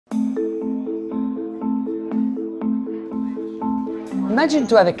Imagine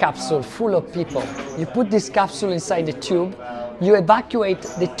to have a capsule full of people. You put this capsule inside the tube, you evacuate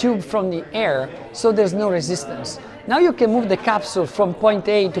the tube from the air so there's no resistance. Now you can move the capsule from point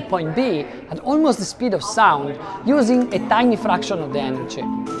A to point B at almost the speed of sound using a tiny fraction of the energy.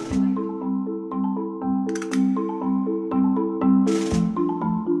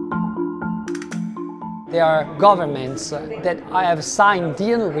 There are governments that have signed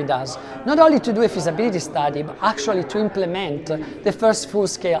deals with us, not only to do a feasibility study, but actually to implement the first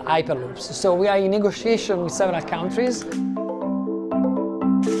full-scale Hyperloops. So we are in negotiation with several countries.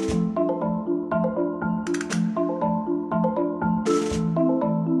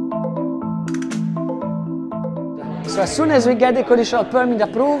 So as soon as we get the conditional permit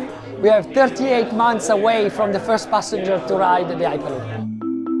approved, we are 38 months away from the first passenger to ride the Hyperloop.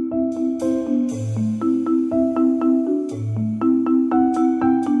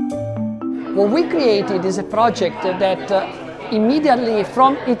 What we created is a project that immediately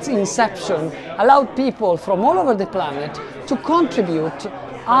from its inception allowed people from all over the planet to contribute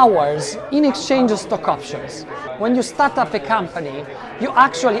hours in exchange of stock options. When you start up a company, you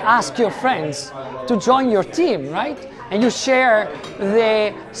actually ask your friends to join your team, right? And you share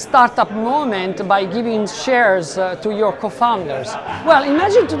the startup moment by giving shares to your co-founders. Well,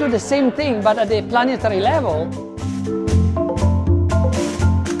 imagine to do the same thing but at the planetary level.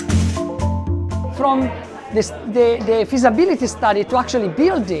 From the feasibility study to actually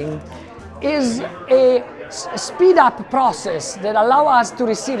building is a speed-up process that allows us to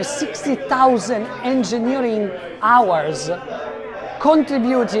receive 60,000 engineering hours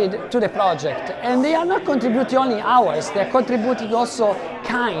contributed to the project. And they are not contributing only hours, they are contributing also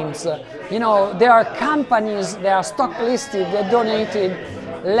kinds. You know, there are companies that are stock listed that donated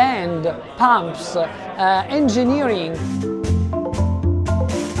land, pumps, engineering.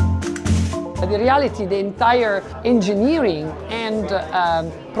 The reality, the entire engineering and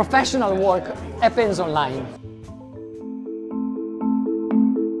professional work happens online.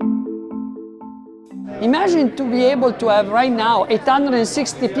 Imagine to be able to have right now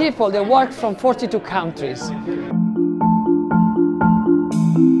 860 people that work from 42 countries.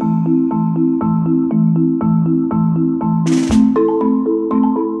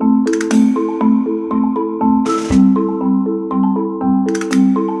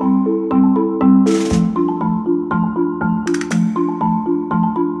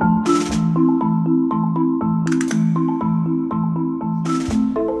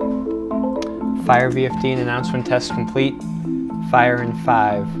 Fire VFD and announcement test complete. Fire in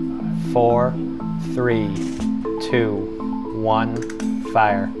 5, 4, 3, 2, 1,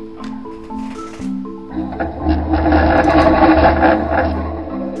 fire.